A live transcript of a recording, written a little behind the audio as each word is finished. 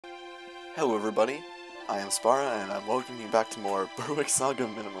Hello everybody, I am Spara and I'm welcoming you back to more Berwick Saga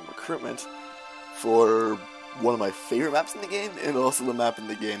Minimum Recruitment for one of my favorite maps in the game, and also the map in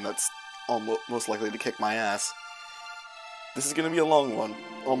the game that's most likely to kick my ass. This is going to be a long one,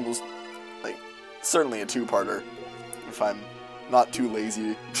 almost, certainly a two-parter, if I'm not too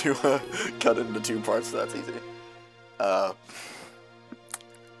lazy to cut it into two parts, so that's easy.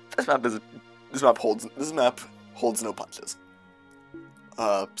 This map holds no punches.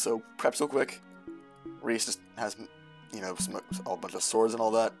 So prep so quick. Reese just has, a bunch of swords and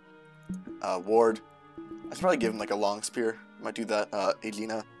all that. Ward, I should probably give him like a long spear. Might do that.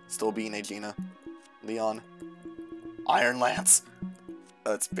 Aegina, still being Aegina. Leon, Iron Lance.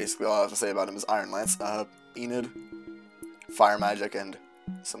 That's basically all I have to say about him is Iron Lance. Enid, Fire Magic, and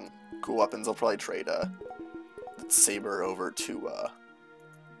some cool weapons. I'll probably trade Saber over to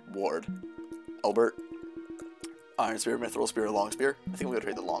Ward. Albert, Iron Spear, Mithril Spear, Long Spear. I think we're going to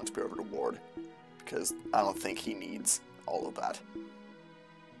trade the Long Spear over to Ward, because I don't think he needs all of that.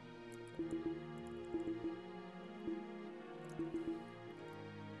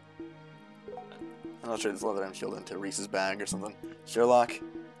 And I'll trade this Leather and Shield into Reese's bag or something. Sherlock,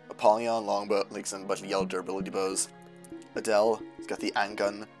 Apollyon, Longbow, like a bunch of yellow durability bows. Adele, he's got the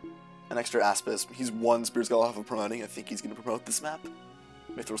Angun, an extra Aspis. He's one Spear Skull off of promoting. I think he's going to promote this map.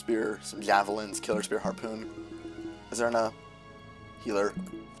 Mithril Spear, some Javelins, Killer Spear, Harpoon. Zerna, Healer,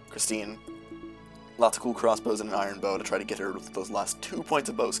 Christine, lots of cool crossbows and an iron bow to try to get her with those last 2 points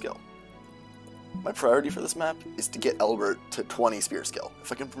of bow skill. My priority for this map is to get Albert to 20 spear skill.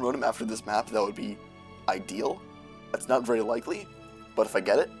 If I can promote him after this map, that would be ideal. That's not very likely, but if I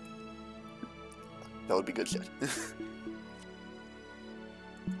get it, that would be good shit.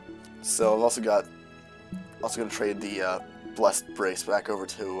 So I've also going to trade the Blessed Brace back over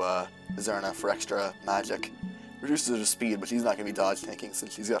to Zerna for extra magic. Reduces her speed, but she's not going to be dodge tanking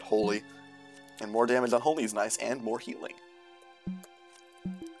since she's got Holy. And more damage on Holy is nice, and more healing.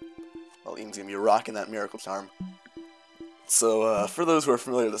 Well, Ian's going to be rocking that Miracle Charm. So, for those who are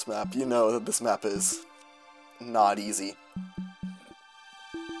familiar with this map, you know that this map is not easy.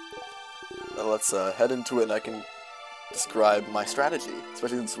 Now let's head into it and I can describe my strategy,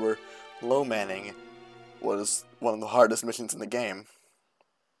 especially since we're low manning what is one of the hardest missions in the game.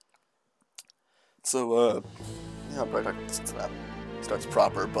 So, I'll probably talk about this since that starts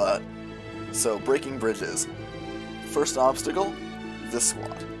proper, but... So, breaking bridges. First obstacle, this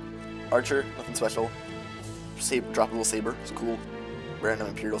squad. Archer, nothing special. Droppable Saber, it's cool. Random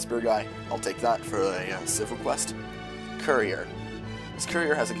Imperial Spear guy, I'll take that for a civil quest. Courier. This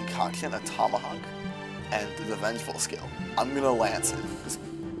courier has a concoction, a tomahawk, and the Vengeful skill. I'm gonna lance him, just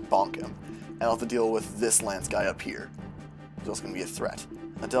bonk him. And I'll have to deal with this lance guy up here, who's also gonna be a threat.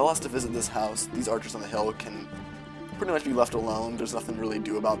 Adele has to visit this house. These archers on the hill can pretty much be left alone. There's nothing really to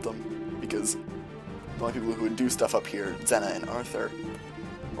do about them, because the only people who would do stuff up here, Czene and Arthur,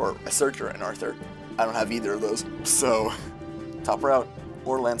 or a Searcher and Arthur, I don't have either of those, so top route,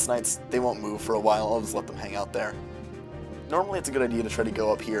 or Lance Knights, they won't move for a while. I'll just let them hang out there. Normally it's a good idea to try to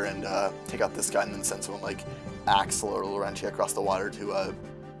go up here and take out this guy and then send someone like Axel or Laurenti across the water to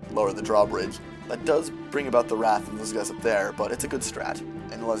lower the drawbridge. That does bring about the wrath of those guys up there, but it's a good strat,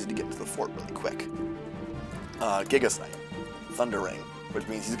 and allows you to get into the fort really quick. Giga Snipe, Thunder Ring, which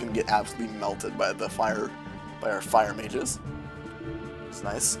means he's going to get absolutely melted by our fire mages. It's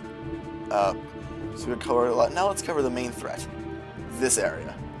nice. So we covered a lot. Now let's cover the main threat. This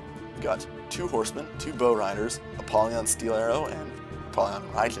area. We've got 2 horsemen, 2 bow riders, Apollyon Steel Arrow, and Apollyon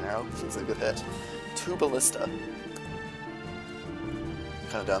Raijin Arrow, which is a good hit. 2 ballista.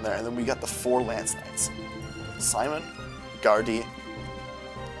 Kind of down there. And then we got the 4 Lance Knights. Simon, Gardi,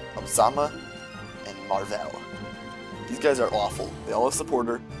 Obzama, and Marvel. These guys are awful. They all have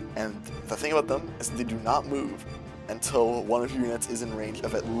supporter, and the thing about them is they do not move until one of your units is in range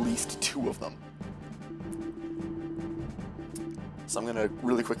of at least 2 of them. So I'm going to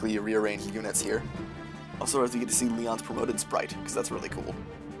really quickly rearrange the units here. Also, as you get to see Leon's promoted sprite, because that's really cool.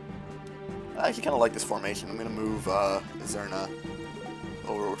 I actually kind of like this formation. I'm going to move Zerna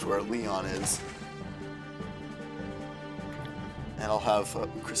over to where Leon is. And I'll have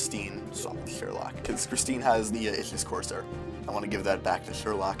Christine swap with Sherlock, because Christine has the Aegis Corsair. I want to give that back to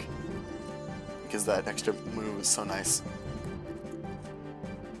Sherlock, because that extra move is so nice.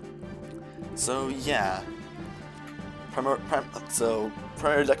 So yeah, primary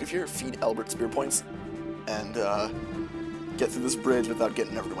objective here, feed Albert spear points, and get through this bridge without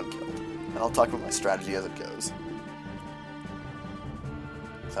getting everyone killed. And I'll talk about my strategy as it goes.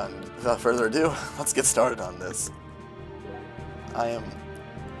 And without further ado, let's get started on this.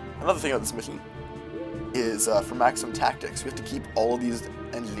 Another thing about this mission is for maximum tactics, we have to keep all of these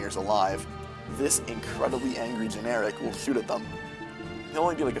engineers alive, this incredibly angry generic will shoot at them. He'll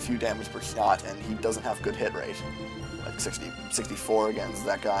only do like a few damage per shot, and he doesn't have good hit rate. Like 64 against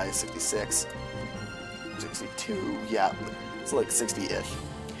that guy, 66, 62, yeah, it's like 60-ish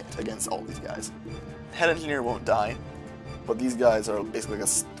hit against all these guys. Head engineer won't die, but these guys are basically like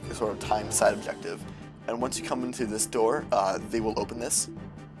a sort of timed side objective. And once you come into this door, they will open this,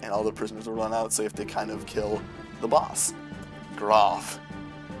 and all the prisoners will run out, so you have to kind of kill the boss. Graf,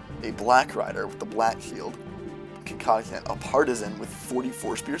 a black rider with the black shield. Concoction, a partisan with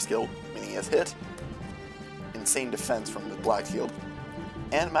 44 spear skill, meaning he has hit. Insane defense from the black shield.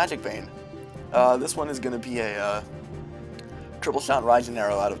 And Magic Bane. This one is going to be a triple shot Raijin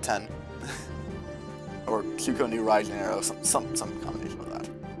arrow out of 10. Or Shuko new Raijin arrow, some combination of that.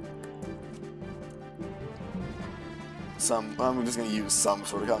 I'm just going to use some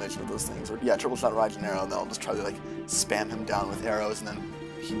sort of combination of those things. Or yeah, triple shot Raijin arrow, and then I'll just try to like spam him down with arrows, and then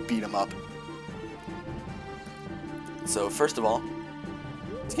he beat him up. So first of all,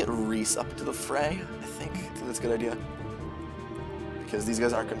 let's get Reese up into the fray. I think that's a good idea, because these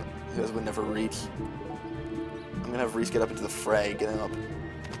guys would never reach. I'm gonna have Reese get up into the fray, get him up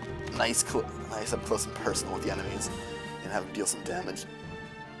nice up close and personal with the enemies, and have him deal some damage.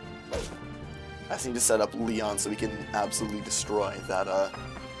 I just need to set up Leon so we can absolutely destroy that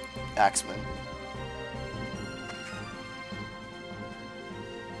Axeman.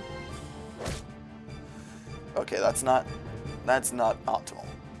 Okay, that's not optimal.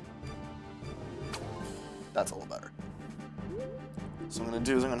 That's a little better. So what I'm gonna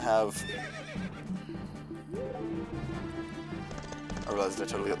do is I'm gonna have. I realized I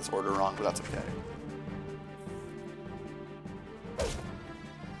totally got this order wrong, but that's okay.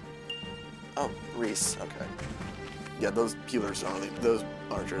 Oh, Reese. Okay. Yeah, those healers don't really. Those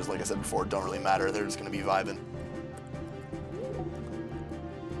archers, like I said before, don't really matter. They're just gonna be vibing.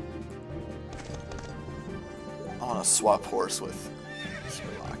 I want to swap horse with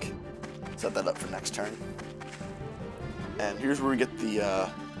Sherlock. Set that up for next turn. And here's where we get the,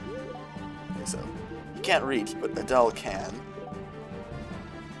 okay, so, he can't reach, but Adele can.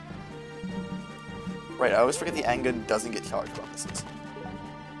 Right, I always forget the Angun doesn't get charge bonuses.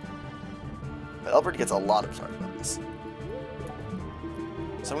 But Albert gets a lot of charge bonuses.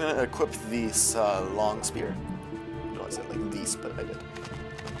 So I'm going to equip this long spear. I don't want to say it like these, but I did.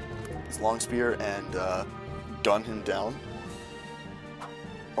 This long spear and, gun him down.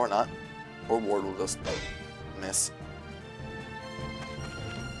 Or not. Or Ward will just miss.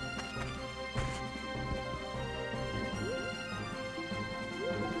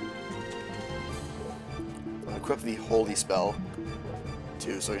 I'm gonna equip the Holy Spell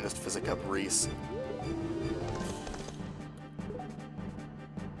too, so I can just physic up Reese.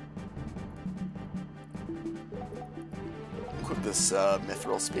 Equip this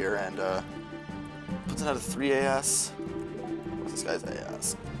Mithril Spear and puts it out of 3 AS. What's this guy's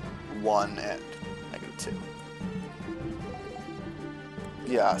AS? 1 and -2.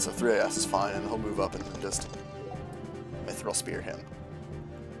 Yeah, so 3 AS is fine, and he'll move up and then just Mithril Spear him.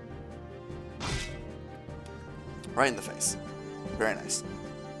 Right in the face. Very nice.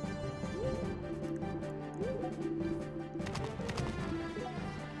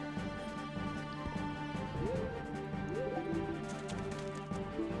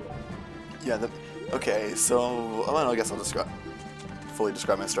 Yeah, okay, so, well, I guess I'll fully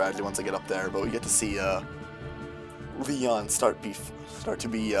describe my strategy once I get up there, but we get to see Leon start to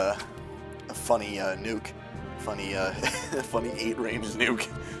be a funny nuke. Funny 8-range nuke.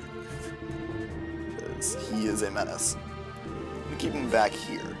 He is a menace. I'm gonna keep him back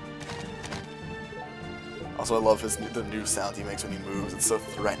here. Also, I love the new sound he makes when he moves. It's so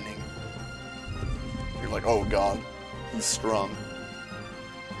threatening. You're like, oh god, he's strong.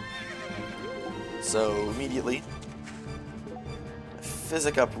 So immediately,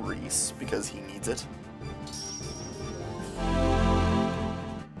 physic up Reese because he needs it.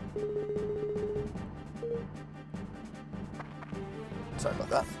 Sorry about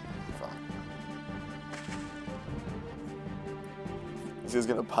that. So he's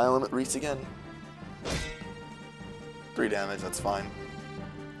gonna pile him at Reese again. 3 damage, that's fine.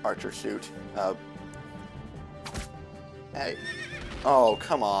 Archer shoot. Hey. Oh,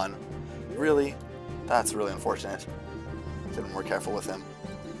 come on. Really? That's really unfortunate. Should have been more careful with him.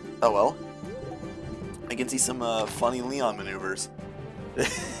 Oh well. I can see some funny Leon maneuvers. I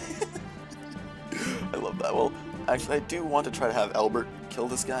love that. Well, actually, I do want to try to have Albert kill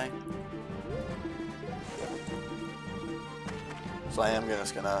this guy. So I am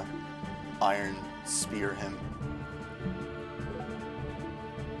just gonna Iron Spear him.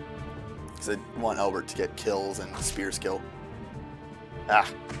 Because I want Albert to get kills and spear skill. Ah.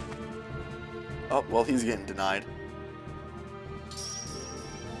 Oh, well, he's getting denied.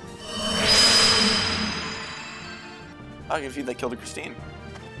 I can feed that kill to Christine.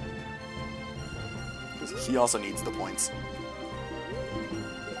 Because he also needs the points.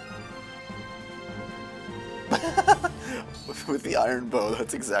 With the iron bow,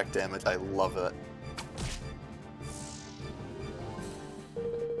 that's exact damage. I love it.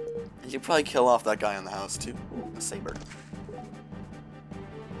 You could probably kill off that guy in the house, too. Ooh, a saber.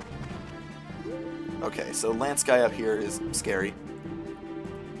 Okay, so Lance guy up here is scary.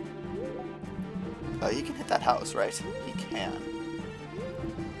 He can hit that house, right? He can.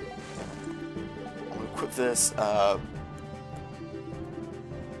 I'm gonna equip this. 9.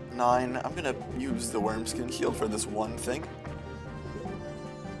 I'm gonna use the wormskin shield for this one thing.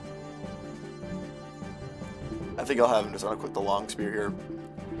 I think I'll have him just unequip the long spear here.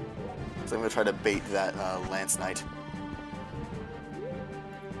 So I'm gonna try to bait that Lance Knight.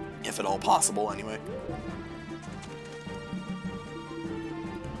 If at all possible, anyway.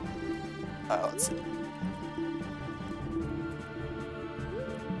 Let's see.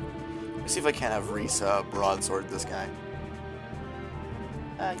 Let's see if I can't have Reese broadsword this guy.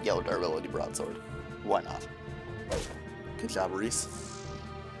 Yellow durability broadsword. Why not? Good job, Reese.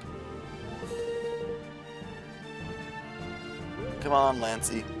 Come on,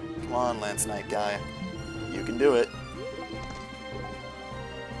 Lancey. Come on, Lance Knight guy. You can do it.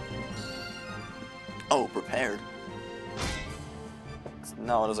 Oh, prepared. It's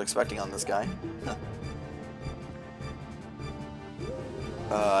not what I was expecting on this guy.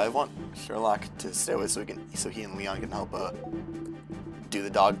 I want Sherlock to stay away so he and Leon can help do the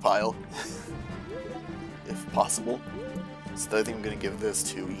dog pile, if possible. So I think I'm gonna give this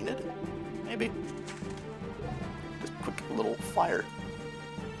to Enid, maybe. Just quick little fire.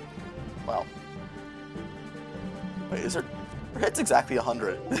 Wow. Wait, is her hit's exactly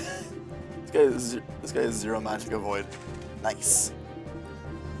 100? This guy is 0 magic avoid. Nice.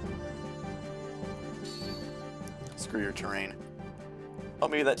 Screw your terrain. Oh,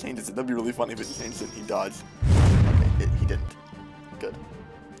 maybe that changes it. That'd be really funny if it changed it and he dodged. Okay, he didn't. Good.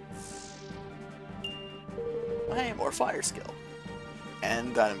 Hey, more fire skill.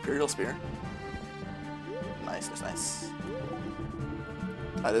 And that Imperial Spear. Nice, nice, nice.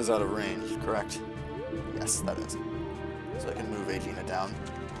 That is out of range, correct? Yes, that is. So I can move Aegina down.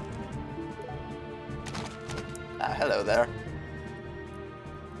 Ah, hello there.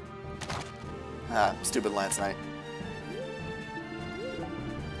 Ah, stupid Lance Knight.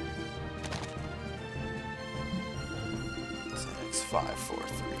 Six, 5, 4, 3,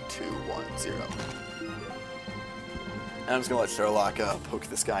 2, 1, 0. And I'm just gonna let Sherlock poke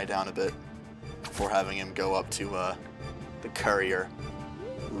this guy down a bit before having him go up to the courier,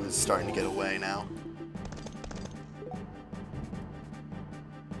 who's starting to get away now.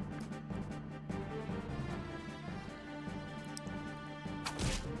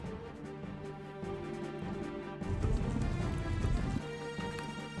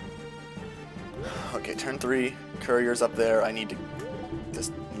 Okay, turn 3, courier's up there. I need to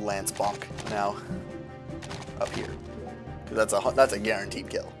just lance bonk now up here, because that's a guaranteed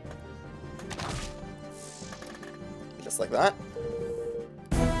kill. Just like that.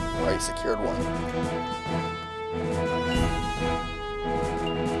 Alright, secured one.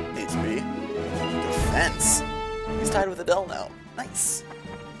 HP. Defense. He's tied with Adele now. Nice.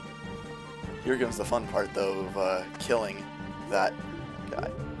 Here comes the fun part, though, of killing that guy.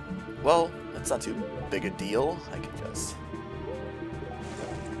 Well, it's not too big a deal. I can just...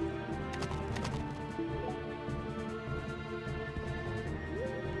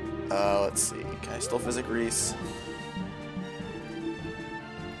 let's see. Can I still physic Reese?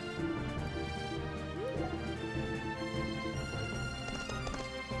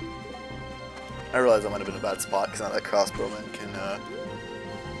 I realize I might have been in a bad spot because now that crossbowman can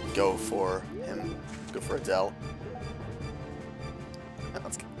go for him, go for Adele. And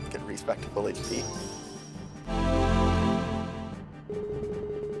let's get Reese back to full HP.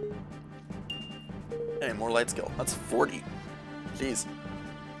 Hey, more light skill. That's 40. Jeez.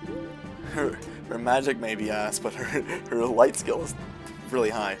 Her magic may be ass, but her light skill is really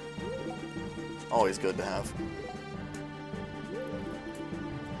high. Always good to have.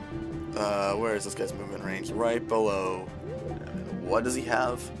 Where is this guy's movement range? Right below. What does he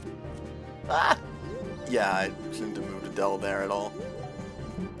have? Ah! Yeah, I shouldn't have moved Adele there at all.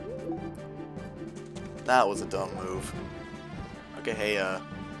 That was a dumb move. Okay, hey,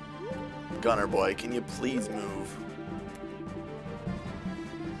 Gunner boy, can you please move?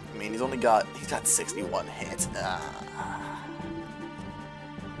 I mean, he's got 61 hits. Ah.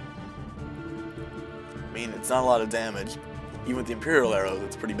 I mean, it's not a lot of damage, Even with the Imperial arrows,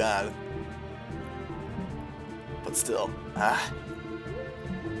 it's pretty bad. But still. Ah.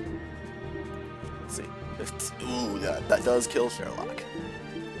 Let's see. Ooh, that does kill Sherlock.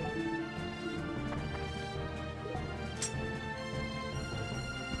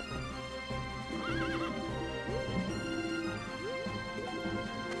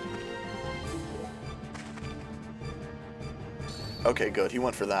 Okay, good. He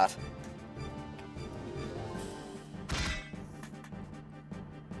went for that.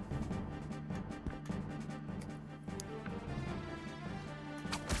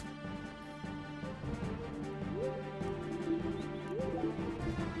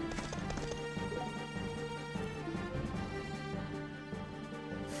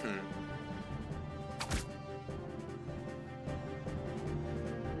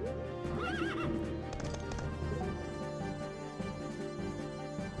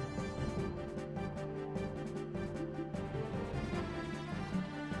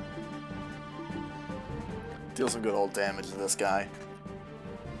 Deal some good old damage to this guy.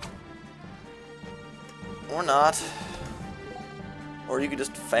 Or not. Or you could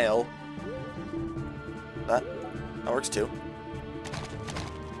just fail. That works too.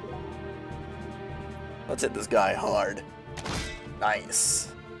 Let's hit this guy hard.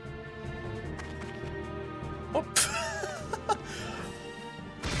 Nice. Oop.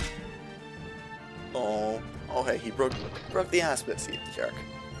 Oh hey, he broke the aspect seat, the jerk.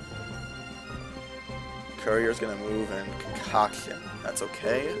 Courier's gonna move and concoction. That's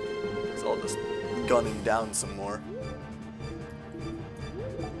okay. So I'll just gun him down some more.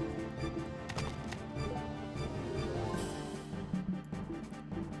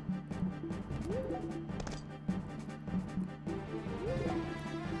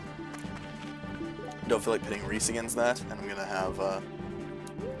 Don't feel like pitting Reese against that, and I'm gonna have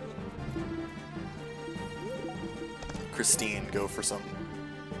Christine go for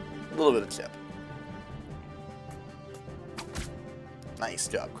a little bit of chip. Nice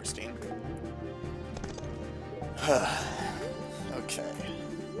job, Christine. Okay.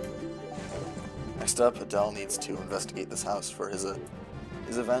 Next up, Adele needs to investigate this house for his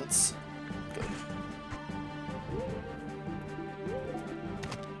events. Good.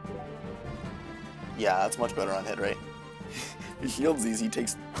 Yeah, that's much better on hit rate. If he shields these, he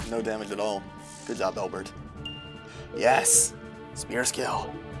takes no damage at all. Good job, Albert. Yes! Spear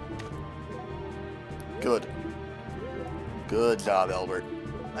skill. Good. Good job, Albert.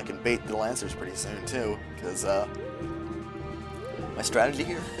 I can bait the Lancers pretty soon, too, because my strategy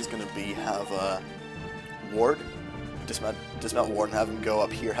here is going to be have Ward, dismount Ward and have him go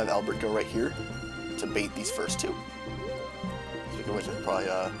up here, have Albert go right here to bait these first two. Speaking of which, I'll probably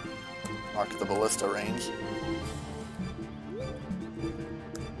mark the ballista range.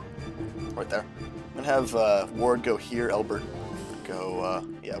 Right there. I'm going to have Ward go here, Albert go,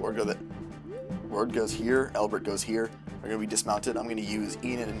 yeah, Ward goes here, Albert goes here. We're going to be dismounted. I'm going to use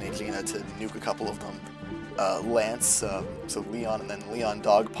Enid and Aegina to nuke a couple of them. Lance, so Leon, and then Leon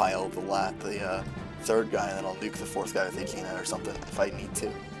dogpile the third guy, and then I'll nuke the fourth guy with Aegina or something if I need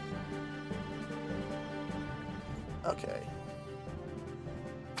to. Okay.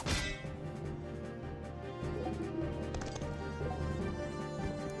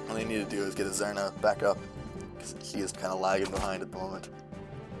 All I need to do is get a Czene back up, because she is kind of lagging behind at the moment.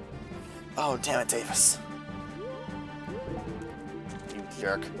 Oh, damn it, Davis. You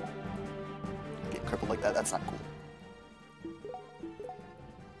jerk. Get crippled like that, that's not cool.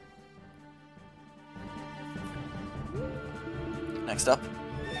 Next up.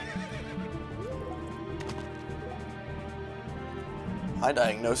 I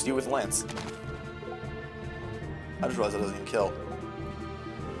diagnosed you with Lance. I just realized that doesn't even kill.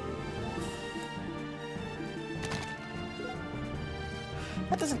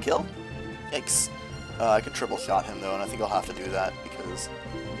 That doesn't kill? Yikes. I can triple shot him though, and I think I'll have to do that because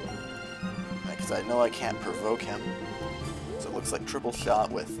I know I can't provoke him. So it looks like triple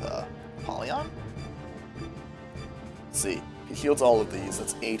shot with Polyon? Let's see. He shields all of these.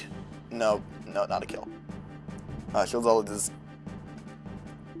 That's 8. No, not a kill. Shields all of this.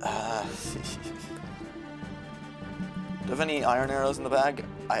 Do you have any iron arrows in the bag?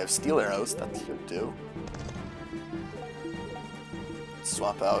 I have steel arrows. That should do.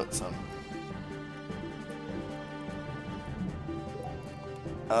 Swap out some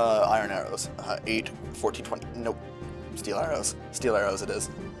iron arrows. 8, 14, 20. Nope. Steel arrows. Steel arrows it is.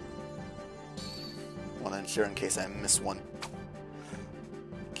 Want to ensure in case I miss one.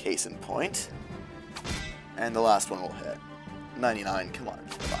 Case in point. And the last one will hit. 99. Come on.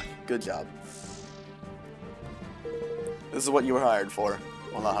 Good job. This is what you were hired for.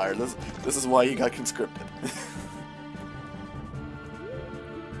 Well, not hired. This is why you got conscripted.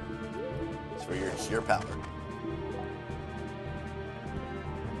 Just for your sheer power.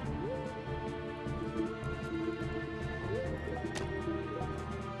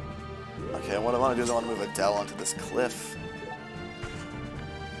 Okay, what I want to do is I want to move Adele onto this cliff.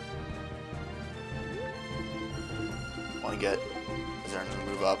 I want to get Czene to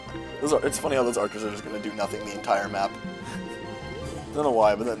move up. It's funny how those archers are just going to do nothing the entire map. I don't know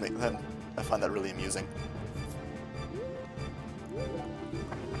why, but then I find that really amusing.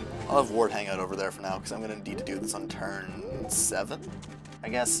 I'll have Ward hang out over there for now, because I'm going to need to do this on turn 7, I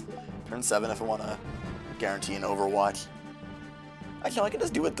guess. Turn 7 if I want to guarantee an Overwatch. Actually, I can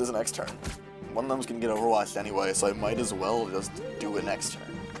just do it this next turn. One of them's going to get Overwatched anyway, so I might as well just do it next turn.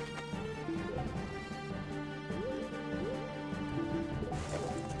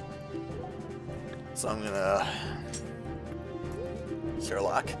 So I'm going to...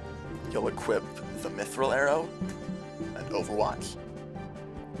 Sherlock, you'll equip the Mithril Arrow and Overwatch.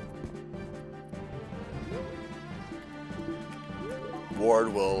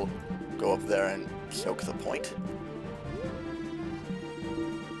 Ward will go up there and choke the point.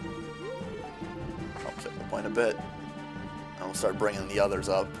 I'll choke the point a bit. And we'll start bringing the others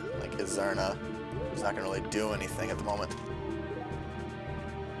up, like Czene, who's not going to really do anything at the moment.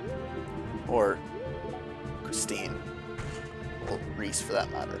 Or Christine. Or Reese, for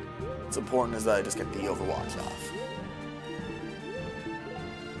that matter. What's important is that I just get the Overwatch off.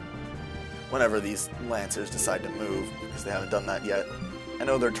 Whenever these Lancers decide to move, because they haven't done that yet. I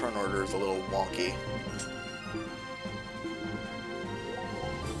know their turn order is a little wonky.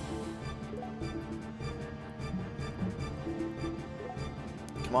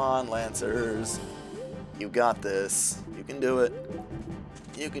 Come on, Lancers. You got this. You can do it.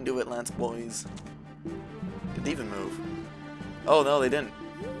 You can do it, Lance boys. Did they even move? Oh, no, they didn't.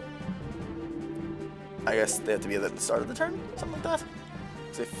 I guess they have to be at the start of the turn? Something like that?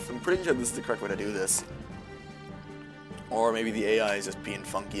 So I'm pretty sure this is the correct way to do this. Or maybe the AI is just being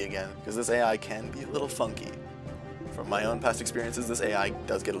funky again, because this AI can be a little funky. From my own past experiences, this AI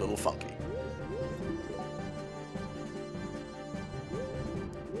does get a little funky.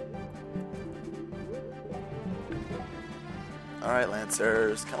 Alright,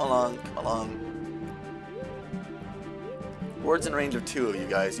 Lancers, come along, come along. Ward's in range of 2 of you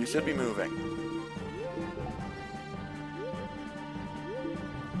guys. You should be moving.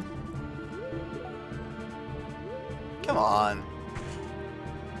 Come on.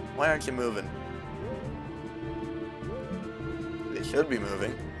 Why aren't you moving? They should be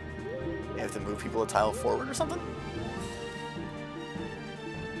moving. You have to move people a tile forward or something?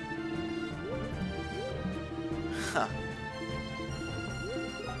 Huh.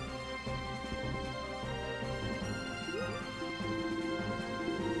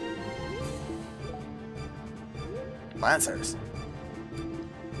 Lancers.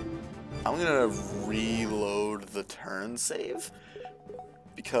 I'm gonna reload the turn save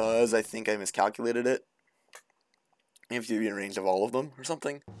because I think I miscalculated it. You have to be in range of all of them or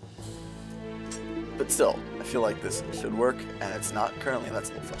something. But still, I feel like this should work, and it's not currently, and that's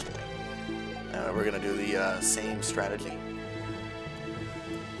a little frustrating. We're gonna do the same strategy.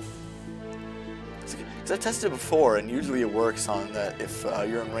 Because I've tested it before, and usually it works on that if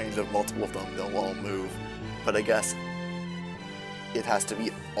you're in range of multiple of them, they'll all move. But I guess it has to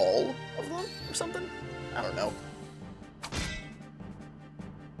be all of them or something? I don't know.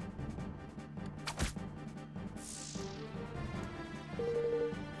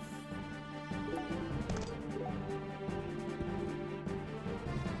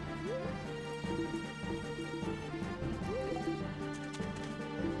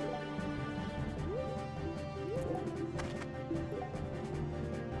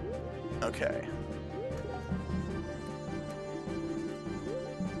 Okay.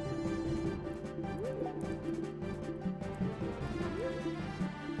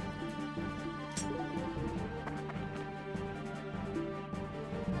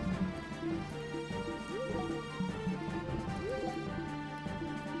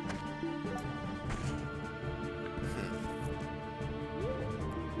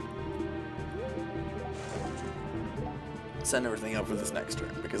 Send everything up for this next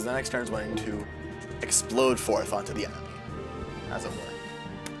turn, because the next turn is going to explode forth onto the enemy, as it were.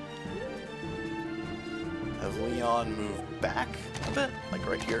 Have Leon move back a bit, like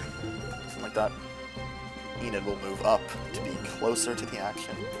right here, something like that. Enid will move up to be closer to the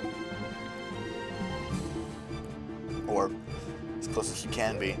action, or as close as she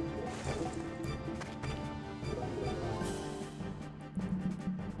can be.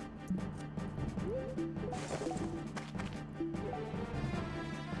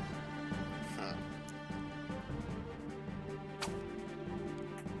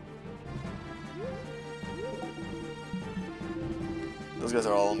 Those guys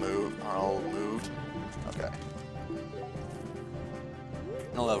are all moved. Okay.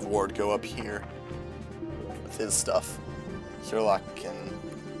 I'll have Ward go up here with his stuff. Sherlock can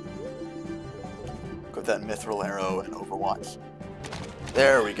equip that mithril arrow and Overwatch.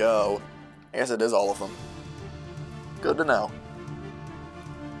 There we go. I guess it is all of them. Good to know.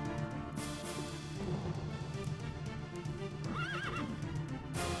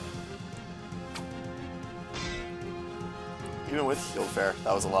 Even with Shield Fair,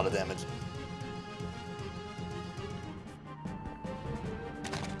 that was a lot of damage.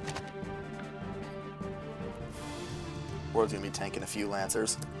 Ward's gonna be tanking a few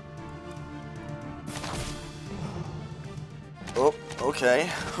Lancers. Oh,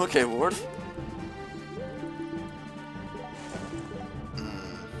 okay. Okay, Ward.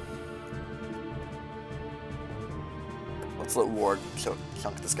 Let's let Ward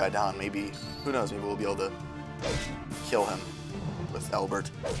chunk this guy down. Maybe, who knows, maybe we'll be able to kill him with Albert.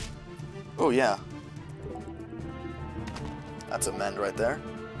 Oh, yeah. That's a mend right there.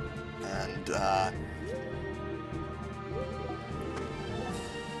 And,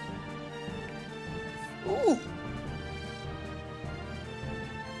 ooh!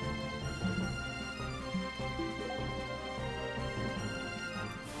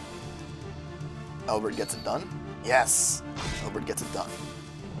 Albert gets it done? Yes! Albert gets it done.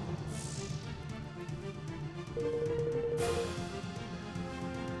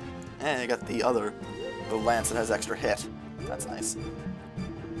 And I got the lance that has extra hit. That's nice.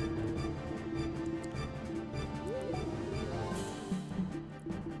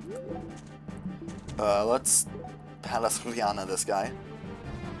 Let's Palasriana this guy.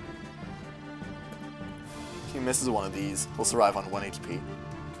 If he misses one of these, he'll survive on 1 HP.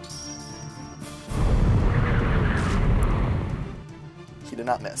 He did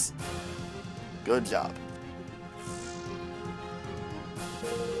not miss. Good job.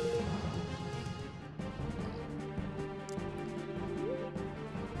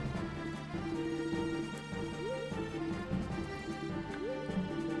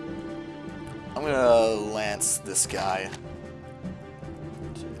 I'm gonna lance this guy.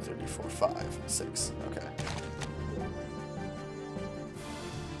 2, 3, 4, 5, 6. Okay.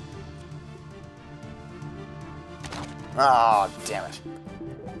 Ah, damn it.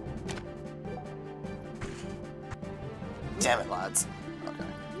 Damn it, lads. Okay.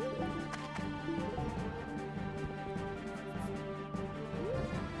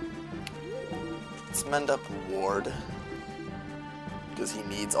 Let's mend up Ward. Because he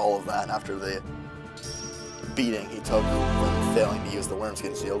needs all of that after the beating he took when failing to use the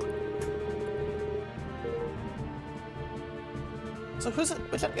Wormskin shield. So who's it?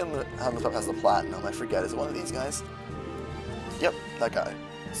 Which enemy on the top has the platinum? I forget. Is it one of these guys? Yep, that guy.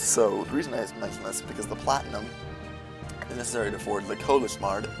 So the reason I mention this is because the platinum is necessary to afford the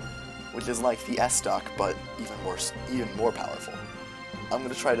Kolishmard, which is like the S-Stock, but even more powerful. I'm going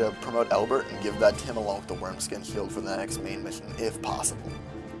to try to promote Albert and give that to him along with the Wormskin shield for the next main mission, if possible,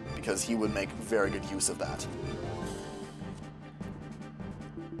 because he would make very good use of that.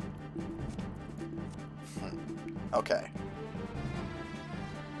 Okay.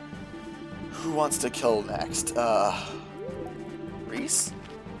 Who wants to kill next? Reese?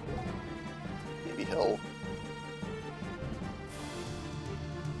 Maybe Hill.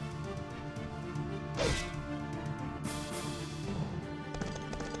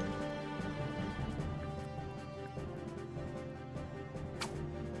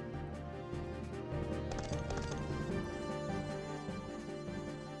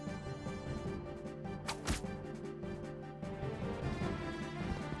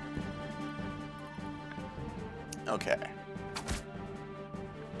 Okay.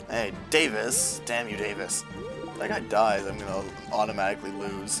 Hey, Davis. Damn you, Davis. If that guy dies, I'm gonna automatically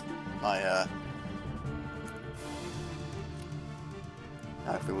lose my,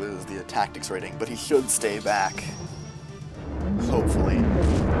 the tactics rating, but he should stay back. Hopefully.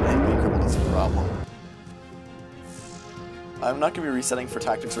 And being crippled is a problem. I'm not gonna be resetting for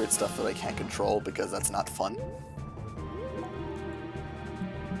tactics rate stuff that I can't control, because that's not fun.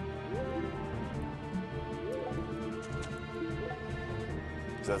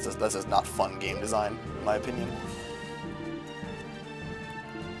 That's just not fun game design, in my opinion.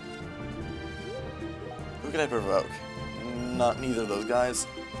 Who can I provoke? Neither of those guys.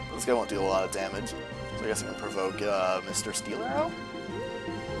 This guy won't do a lot of damage, so I guess I'm gonna provoke Mr. Steel Arrow.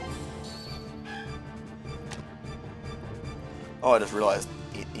 Oh, I just realized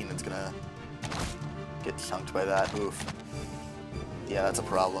Enid's gonna get chunked by that. Oof. Yeah, that's a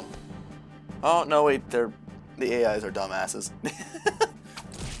problem. Oh no, wait, the AIs are dumbasses.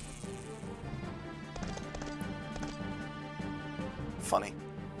 funny.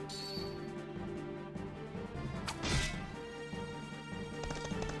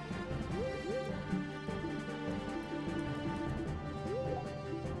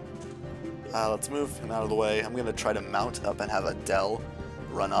 Let's move him out of the way. I'm gonna try to mount up and have Adele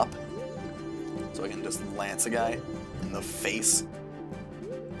run up, so I can just lance a guy in the face,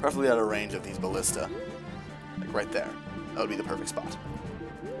 preferably out of range of these ballista, like right there. That would be the perfect spot.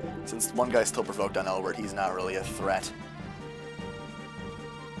 Since one guy's still provoked on Elbert, he's not really a threat.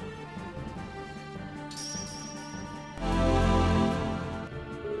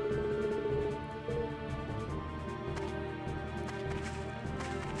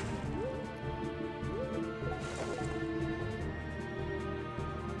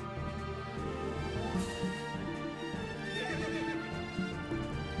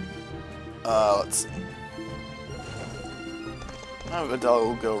 Let's see. Adele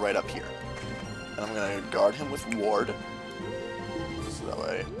will go right up here. And I'm going to guard him with Ward, so that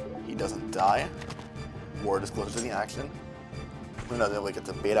way he doesn't die. Ward is closer to the action. Who knows, we get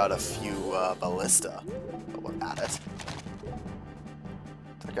to bait out a few ballista. But we're at it.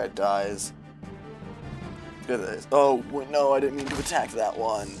 That guy dies. Look at this. Oh, no, I didn't mean to attack that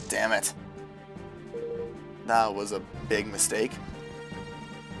one. Damn it. That was a big mistake.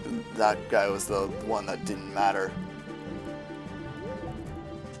 That guy was the one that didn't matter.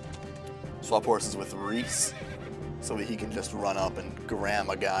 Swap horses with Reese, so that he can just run up and gram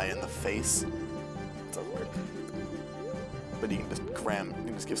a guy in the face. That sounds weird. But he can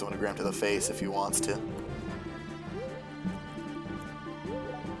just give someone a gram to the face if he wants to.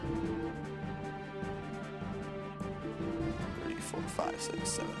 Three, 4, 5, 6,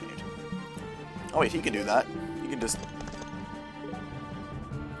 7, 8. Oh wait, he can do that. He can just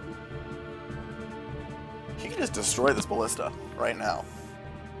destroy this ballista right now.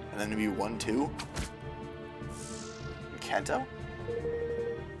 And then maybe 1, 2. Kanto?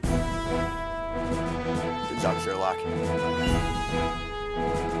 Good job, Sherlock.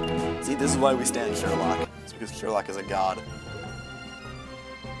 See, this is why we stand Sherlock. It's because Sherlock is a god.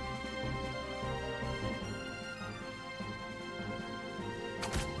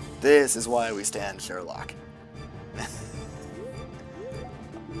 This is why we stand Sherlock.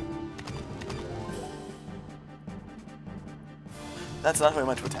 That's not how I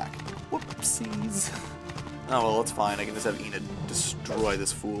meant to attack. Whoopsies. Oh well, it's fine. I can just have Enid destroy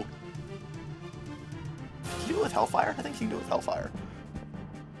this fool. Can you do it with Hellfire? I think he can do it with Hellfire.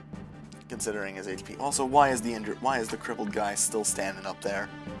 Considering his HP. Also, why is the crippled guy still standing up there?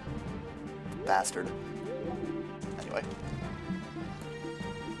 Bastard. Anyway.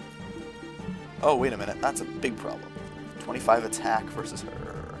 Oh, wait a minute. That's a big problem. 25 attack versus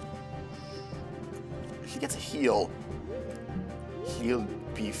her. If he gets a heal, he'll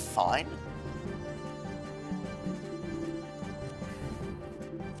be fine.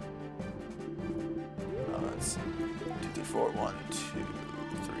 Oh, that's 2, 3, 4, 1, 2,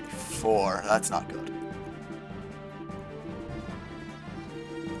 3, 4. That's not good.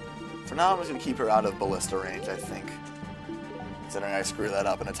 For now, I'm just gonna keep her out of ballista range, I think. Considering I screwed that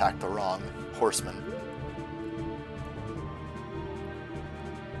up and attacked the wrong horseman.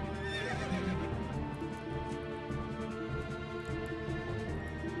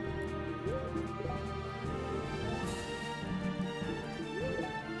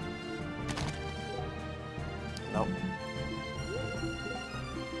 Nope.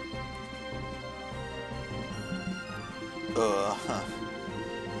 Huh.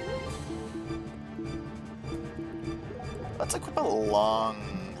 Let's equip a long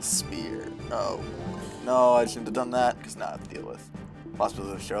spear. Oh. No, I shouldn't have done that, because now I have to deal with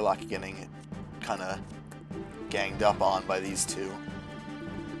possibly with Sherlock getting kind of ganged up on by these two.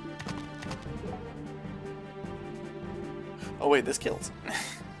 Oh wait, this kills.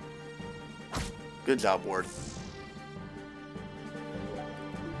 Good job, Ward.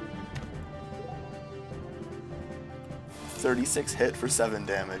 .36 hit for 7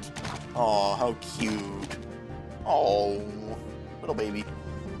 damage. Aw, how cute. Oh, little baby.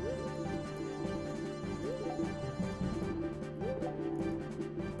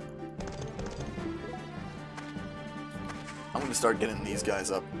 I'm gonna start getting these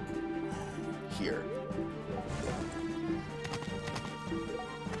guys up here.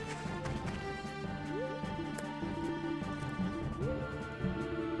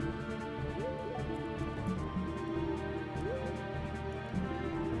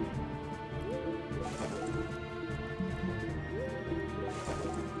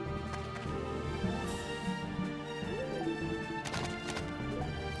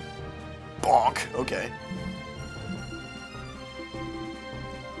 Bonk. Okay.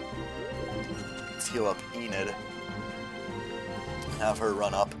 Let's heal up Enid. Have her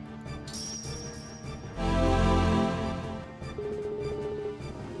run up.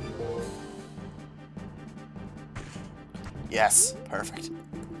 Yes, perfect.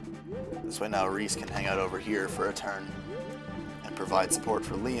 This way now Reese can hang out over here for a turn and provide support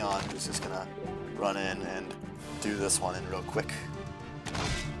for Leon, who's just gonna run in and do this one in real quick.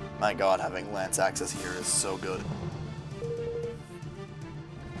 My god, having Lance access here is so good.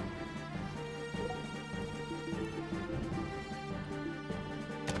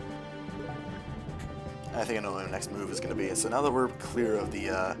 I think I know what my next move is going to be. So now that we're clear of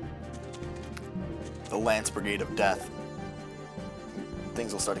the Lance Brigade of Death,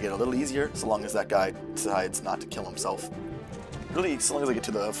 things will start to get a little easier, so long as that guy decides not to kill himself. Really, as long as I get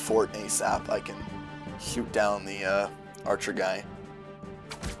to the fort ASAP, I can shoot down the archer guy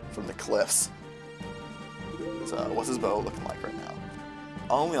from the cliffs. So, what's his bow looking like right now?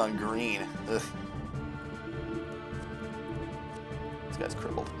 Only on green. Ugh. This guy's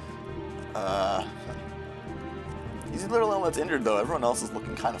crippled. He's the little one that's injured, though. Everyone else is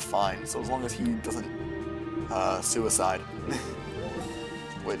looking kind of fine, so as long as he doesn't suicide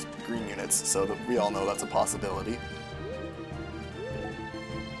with green units, so that we all know that's a possibility.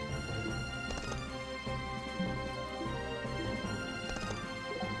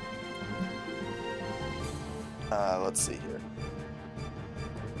 Let's see here.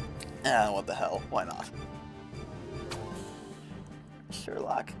 What the hell? Why not?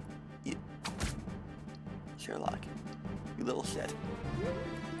 Sherlock. Yeah. Sherlock. You little shit.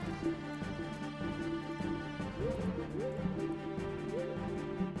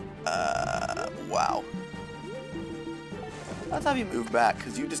 Wow. Let's have you move back,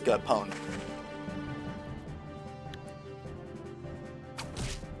 because you just got pwned.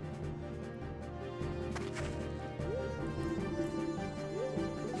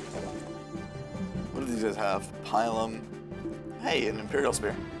 What do these guys have? Pilum. Hey, an Imperial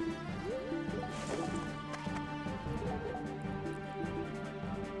Spear.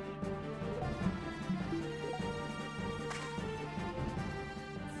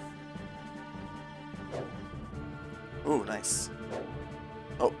 Ooh, nice.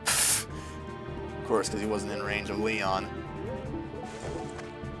 Oh, pff. Of course, because he wasn't in range of Leon.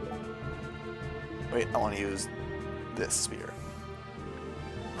 Wait, I want to use this spear.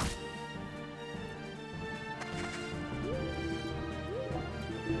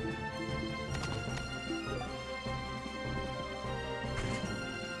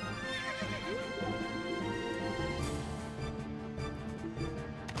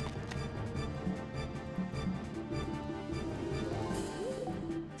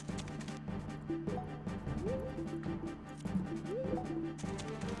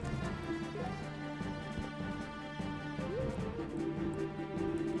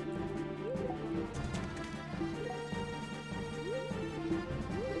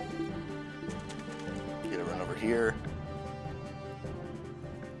 Here.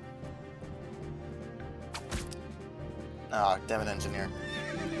 Ah, oh, damn it, engineer.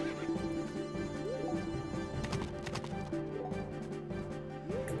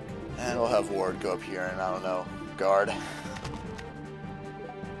 And we'll have Ward go up here and, I don't know, guard.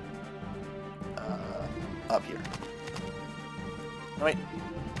 Up here. No, wait.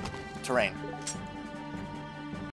 Terrain.